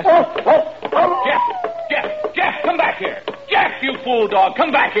it passed. Jeff, come back here. Jeff, you fool dog,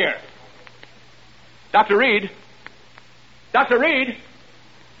 come back here. Dr. Reed. Dr. Reed!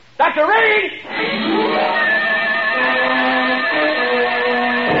 Dr. Reed!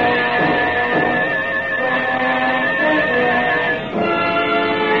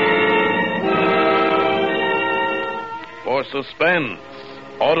 For suspense.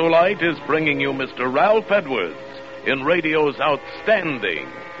 Autolite is bringing you Mr. Ralph Edwards in radio's outstanding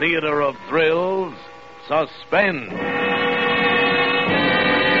theater of thrills, Suspense.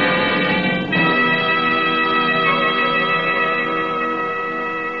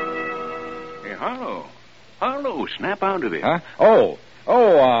 Hey, Harlow. Harlow, snap out of it. Huh?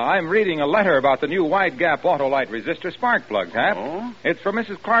 I'm reading a letter about the new wide gap Autolite resistor spark plugs, Hap. Oh? It's from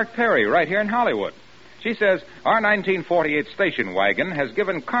Mrs. Clark Perry right here in Hollywood. She says our 1948 station wagon has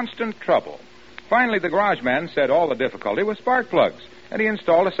given constant trouble. Finally, the garage man said all the difficulty was spark plugs, and he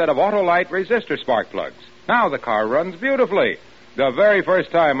installed a set of Autolite resistor spark plugs. Now the car runs beautifully. The very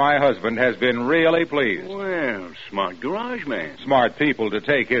first time my husband has been really pleased. Well, smart garage man. Smart people to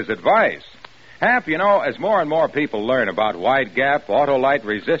take his advice. Hap, you know, as more and more people learn about wide gap Autolite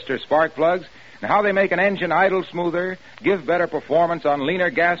resistor spark plugs and how they make an engine idle smoother, give better performance on leaner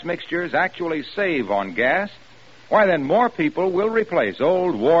gas mixtures, actually save on gas, why then more people will replace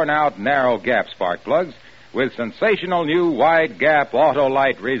old, worn-out, narrow gap spark plugs with sensational new wide gap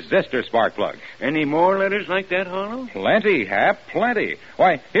Autolite resistor spark plugs. Any more letters like that, Harlow? Plenty, Hap, plenty.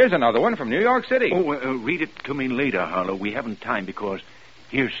 Why, here's another one from New York City. Read it to me later, Harlow. We haven't time because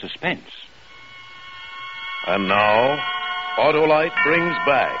here's suspense. And now, Autolite brings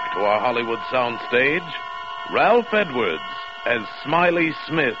back to our Hollywood soundstage Ralph Edwards as Smiley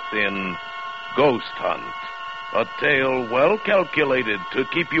Smith in Ghost Hunt, a tale well calculated to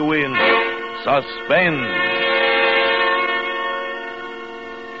keep you in suspense.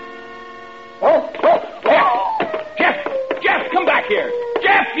 Jeff, come back here.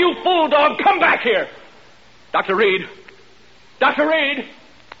 Jeff, you fool dog, come back here. Dr. Reed. Dr. Reed.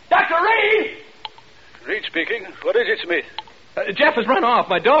 Dr. Reed! Reed speaking. What is it, Smith? Jeff has run off.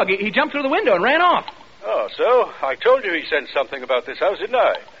 My dog, he jumped through the window and ran off. Oh, so? I told you he sensed something about this house, didn't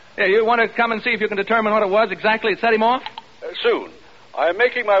I? Yeah, you want to come and see if you can determine what it was exactly that set him off? Soon. I am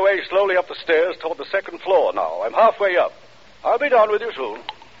making my way slowly up the stairs toward the second floor now. I'm halfway up. I'll be down with you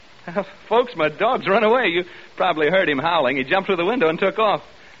soon. Folks, my dog's run away. You probably heard him howling. He jumped through the window and took off.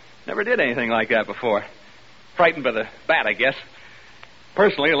 Never did anything like that before. Frightened by the bat, I guess.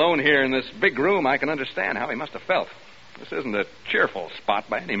 Personally, alone here in this big room, I can understand how he must have felt. This isn't a cheerful spot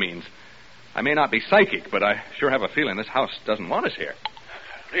by any means. I may not be psychic, but I sure have a feeling this house doesn't want us here.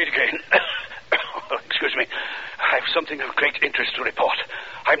 Read again. Excuse me. I have something of great interest to report.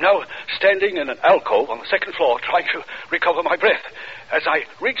 I'm now standing in an alcove on the second floor trying to recover my breath. As I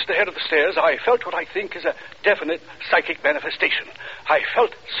reached the head of the stairs, I felt what I think is a definite psychic manifestation. I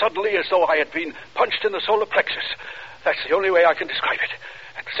felt suddenly as though I had been punched in the solar plexus. That's the only way I can describe it.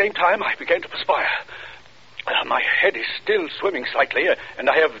 At the same time, I began to perspire. My head is still swimming slightly, and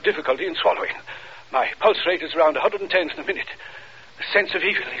I have difficulty in swallowing. My pulse rate is around 110 in a minute. The sense of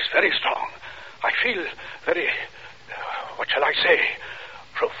evil is very strong. I feel very, what shall I say,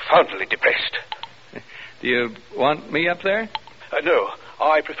 profoundly depressed. Do you want me up there? No.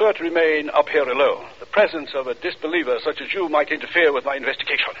 I prefer to remain up here alone. The presence of a disbeliever such as you might interfere with my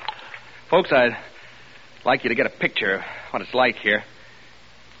investigation. Folks, I'd like you to get a picture of what it's like here.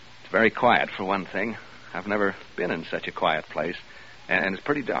 It's very quiet, for one thing. I've never been in such a quiet place. And it's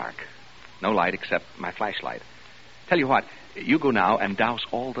pretty dark. No light except my flashlight. Tell you what, you go now and douse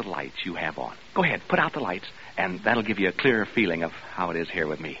all the lights you have on. Go ahead, put out the lights, and that'll give you a clearer feeling of how it is here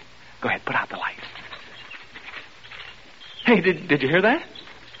with me. Go ahead, put out the lights. Hey, did you hear that?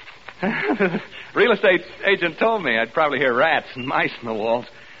 The real estate agent told me I'd probably hear rats and mice in the walls.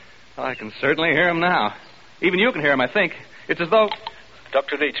 Well, I can certainly hear them now. Even you can hear them, I think. It's as though...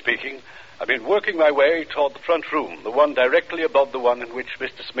 Dr. Reed speaking. I've been working my way toward the front room, the one directly above the one in which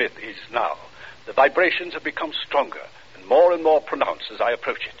Mr. Smith is now. The vibrations have become stronger and more pronounced as I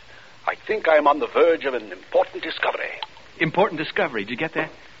approach it. I think I am on the verge of an important discovery. Important discovery? Did you get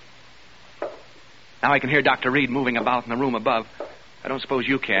that? Now I can hear Dr. Reed moving about in the room above. I don't suppose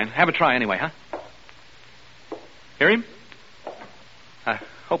you can. Have a try anyway, huh? Hear him? I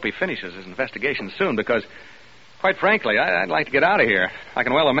hope he finishes his investigation soon, because, quite frankly, I'd like to get out of here. I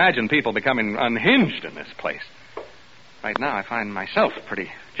can well imagine people becoming unhinged in this place. Right now, I find myself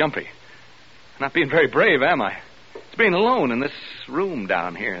pretty jumpy. Not being very brave, am I? It's being alone in this room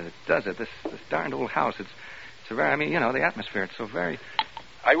down here that does it. This darned old house. It's a very, the atmosphere. It's so very...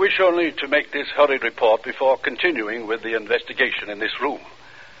 I wish only to make this hurried report before continuing with the investigation in this room.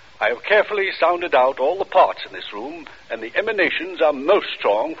 I have carefully sounded out all the parts in this room, and the emanations are most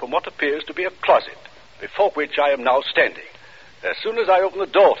strong from what appears to be a closet, before which I am now standing. As soon as I open the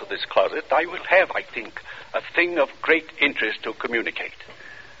door to this closet, I will have, I think, a thing of great interest to communicate.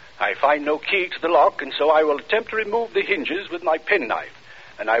 I find no key to the lock, and so I will attempt to remove the hinges with my penknife,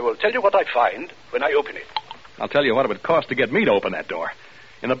 and I will tell you what I find when I open it. I'll tell you what it would cost to get me to open that door.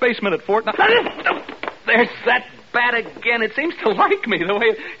 In the basement at Fort... There's that bat again. It seems to like me the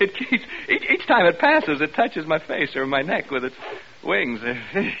way it keeps... Each time it passes, it touches my face or my neck with its wings.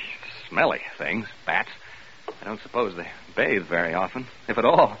 Smelly things, bats. I don't suppose they bathe very often, if at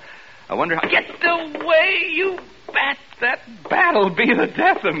all. I wonder how... Get away, you bat! That bat'll be the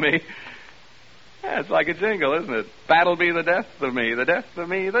death of me. Yeah, it's like a jingle, isn't it? Bat'll be the death of me, the death of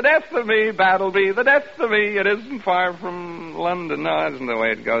me, the death of me. Bat'll be the death of me. It isn't far from London. No, that isn't the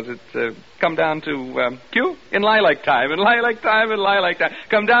way it goes. It's come down to Q in lilac time, in lilac time, in lilac time.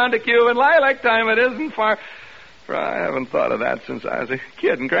 Come down to Q in lilac time. It isn't far... I haven't thought of that since I was a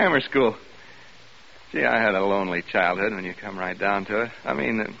kid in grammar school. Gee, I had a lonely childhood when you come right down to it. I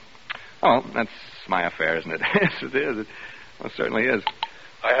mean, that's my affair, isn't it? Yes, it is. It most certainly is.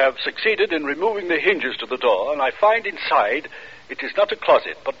 I have succeeded in removing the hinges to the door, and I find inside it is not a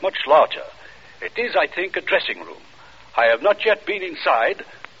closet, but much larger. It is, I think, a dressing room. I have not yet been inside,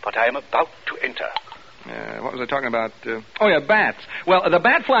 but I am about to enter. What was I talking about? Bats. Well, the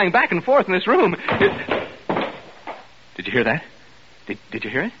bat flying back and forth in this room. Did you hear that? Did you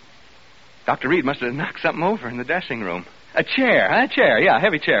hear it? Dr. Reed must have knocked something over in the dressing room. A chair, a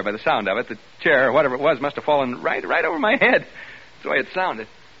heavy chair by the sound of it. The chair, or whatever it was, must have fallen right over my head. That's the way it sounded.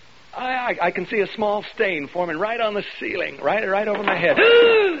 I can see a small stain forming right on the ceiling, right over my head.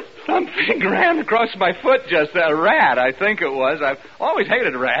 Something ran across my foot just a rat, I think it was. I've always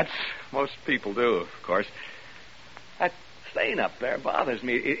hated rats. Most people do, of course. That stain up there bothers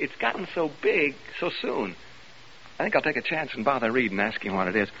me. It's gotten so big so soon. I think I'll take a chance and bother Reed and ask him what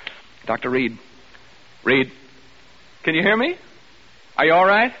it is. Dr. Reed. Reed, can you hear me? Are you all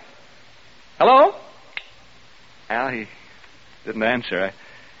right? Hello? Well, he didn't answer.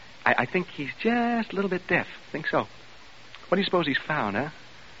 I think he's just a little bit deaf. I think so. What do you suppose he's found, huh?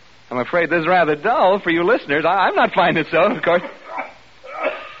 I'm afraid this is rather dull for you listeners. I'm not finding it so, of course.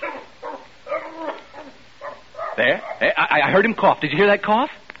 There. I heard him cough. Did you hear that cough?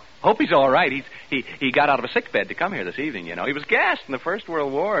 Hope he's all right. He got out of a sick bed to come here this evening, you know. He was gassed in the First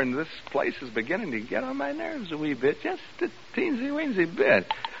World War, and this place is beginning to get on my nerves a wee bit. Just a teensy-weensy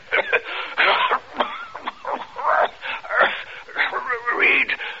bit. Reed,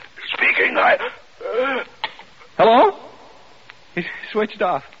 speaking. Hello? He switched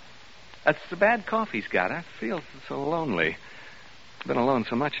off. That's the bad cough he's got. I feel so lonely. I've been alone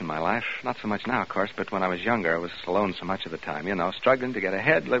so much in my life. Not so much now, of course, but when I was younger, I was alone so much of the time, you know, struggling to get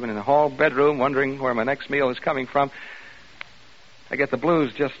ahead, living in a hall bedroom, wondering where my next meal is coming from. I get the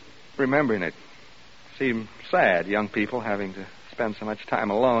blues just remembering it. Seem sad, young people having to spend so much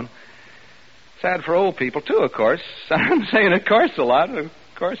time alone. Sad for old people, too, of course. I'm saying of course a lot. Of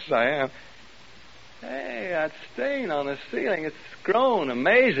course I am. Hey, that stain on the ceiling, it's grown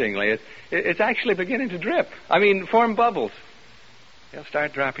amazingly. It's actually beginning to drip. I mean, form bubbles. They'll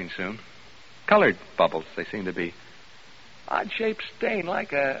start dropping soon. Colored bubbles, they seem to be. Odd-shaped stain,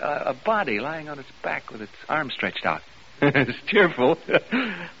 like a body lying on its back with its arms stretched out. It's cheerful.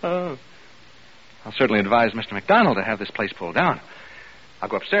 Oh. I'll certainly advise Mr. McDonald to have this place pulled down. I'll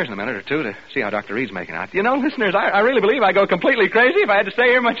go upstairs in a minute or two to see how Dr. Reed's making out. You know, listeners, I really believe I go completely crazy if I had to stay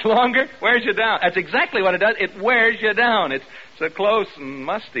here much longer. Wears you down. That's exactly what it does. It wears you down. It's so close and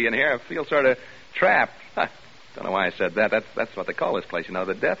musty in here. I feel sort of trapped. Don't know why I said that. That's what they call this place, you know,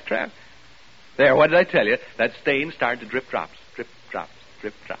 the death trap. There, what did I tell you? That stain started to drip drops. Drip drops.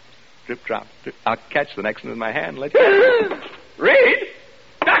 Drip drops. Drip drops. Drip. I'll catch the next one in my hand. Reed!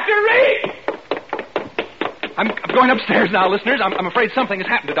 Dr. Reed! I'm going upstairs now, listeners. I'm afraid something has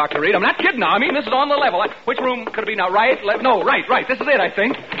happened to Dr. Reed. I'm not kidding now. I mean, this is on the level. Which room could it be now? Right? Left? No, right. This is it, I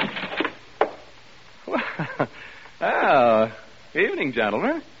think. Oh, evening,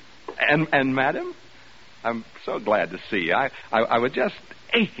 gentlemen. And madam? I'm so glad to see you. I was just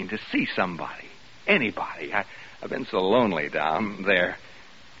aching to see somebody. Anybody. I've been so lonely down there.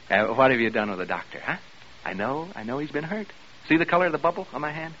 What have you done with the doctor, huh? I know he's been hurt. See the color of the bubble on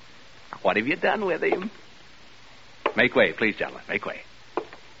my hand? What have you done with him? Make way, please, gentlemen. Make way.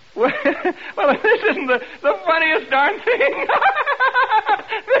 Well, this isn't the funniest darn thing.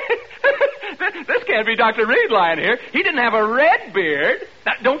 This can't be Dr. Reed lying here. He didn't have a red beard.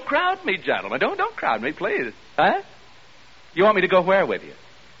 Now, don't crowd me, gentlemen. Don't crowd me, please. Huh? You want me to go where with you?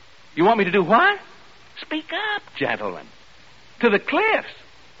 You want me to do what? Speak up, gentlemen. To the cliffs.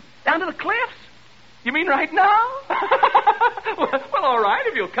 Down to the cliffs? You mean right now? Well, all right,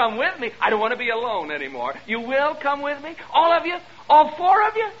 if you'll come with me. I don't want to be alone anymore. You will come with me? All of you? All four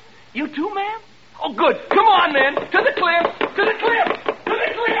of you? You too, ma'am? Oh, good. Come on, then. To the cliffs. To the cliffs. To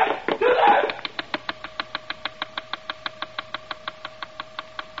the cliffs. To the...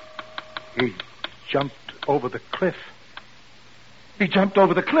 He jumped over the cliff. He jumped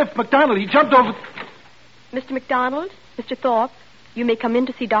over the cliff. MacDonald, he jumped over... Mr. MacDonald, Mr. Thorpe, you may come in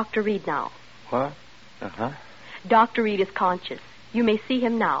to see Dr. Reed now. What? Uh-huh. Dr. Reed is conscious. You may see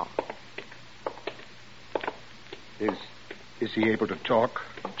him now. Is he able to talk?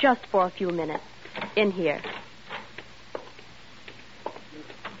 Just for a few minutes. In here.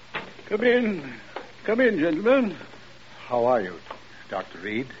 Come in. Come in, gentlemen. How are you, Dr.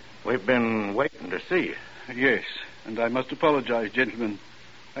 Reed? We've been waiting to see you. Yes, and I must apologize, gentlemen.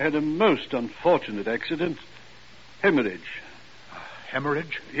 I had a most unfortunate accident. Hemorrhage.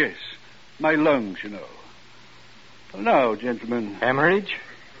 Hemorrhage? Yes. My lungs, you know. Now, gentlemen. Hemorrhage?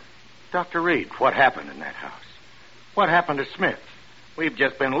 Dr. Reed, what happened in that house? What happened to Smith? We've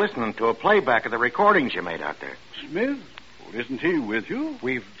just been listening to a playback of the recordings you made out there. Smith? Well, isn't he with you?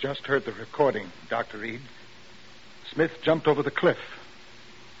 We've just heard the recording, Dr. Reed. Smith jumped over the cliff.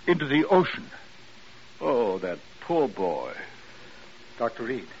 Into the ocean. Oh, that poor boy. Dr.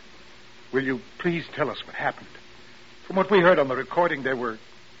 Reed, will you please tell us what happened? From what we heard on the recording, there were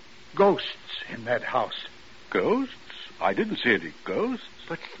ghosts in that house. Ghosts? I didn't see any ghosts.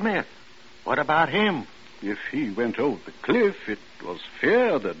 But Smith, what about him? If he went over the cliff, it was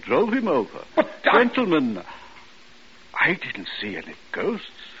fear that drove him over. But, gentlemen, I didn't see any ghosts.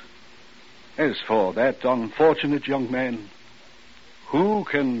 As for that unfortunate young man, who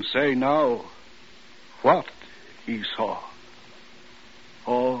can say now what he saw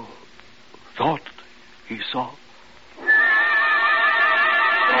or thought he saw?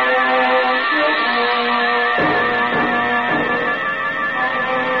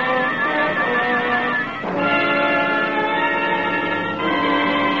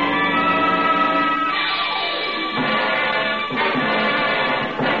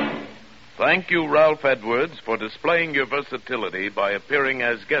 Thank you, Ralph Edwards, for displaying your versatility by appearing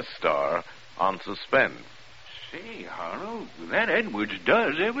as guest star on Suspense. Say, Harlow, that Edwards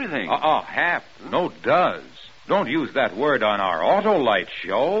does everything. Hap. No does. Don't use that word on our Autolite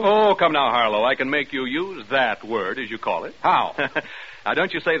show. Oh, come now, Harlow. I can make you use that word, as you call it. How? Now,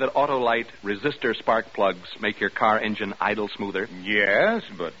 don't you say that Autolite resistor spark plugs make your car engine idle smoother? Yes,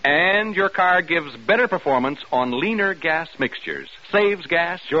 but... And your car gives better performance on leaner gas mixtures. Saves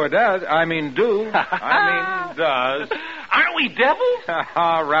gas. Sure does. I mean, does. Aren't we devils?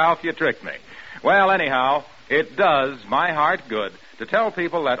 Ralph, you tricked me. Well, anyhow, it does my heart good to tell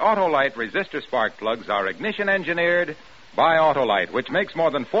people that Autolite resistor spark plugs are ignition engineered by Autolite, which makes more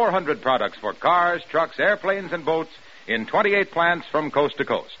than 400 products for cars, trucks, airplanes, and boats in 28 plants from coast to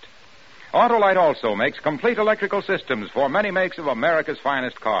coast. Autolite also makes complete electrical systems for many makes of America's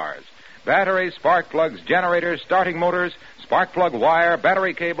finest cars. Batteries, spark plugs, generators, starting motors, spark plug wire,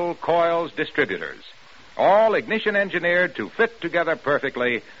 battery cable, coils, distributors. All ignition engineered to fit together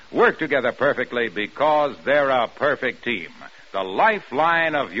perfectly, work together perfectly because they're a perfect team. The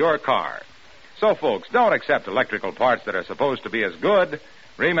lifeline of your car. So, folks, don't accept electrical parts that are supposed to be as good.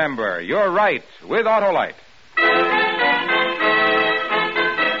 Remember, you're right with Autolite.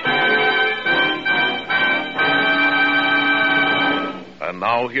 And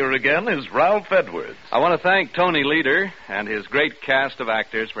now here again is Ralph Edwards. I want to thank Tony Leader and his great cast of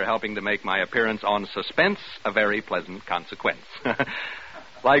actors for helping to make my appearance on Suspense a very pleasant consequence.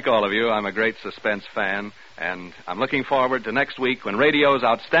 Like all of you, I'm a great Suspense fan, and I'm looking forward to next week when radio's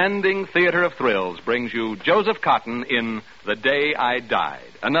outstanding theater of thrills brings you Joseph Cotton in The Day I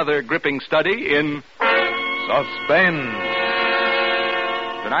Died, another gripping study in Suspense.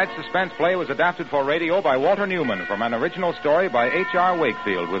 Tonight's Suspense play was adapted for radio by Walter Newman from an original story by H.R.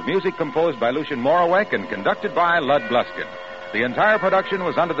 Wakefield with music composed by Lucien Moraweck and conducted by Lud Gluskin. The entire production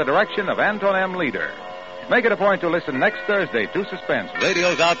was under the direction of Anton M. Leader. Make it a point to listen next Thursday to Suspense.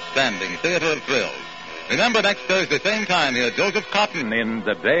 Radio's outstanding theater of thrills. Remember, next Thursday, same time, hear Joseph Cotton in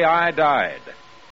The Day I Died.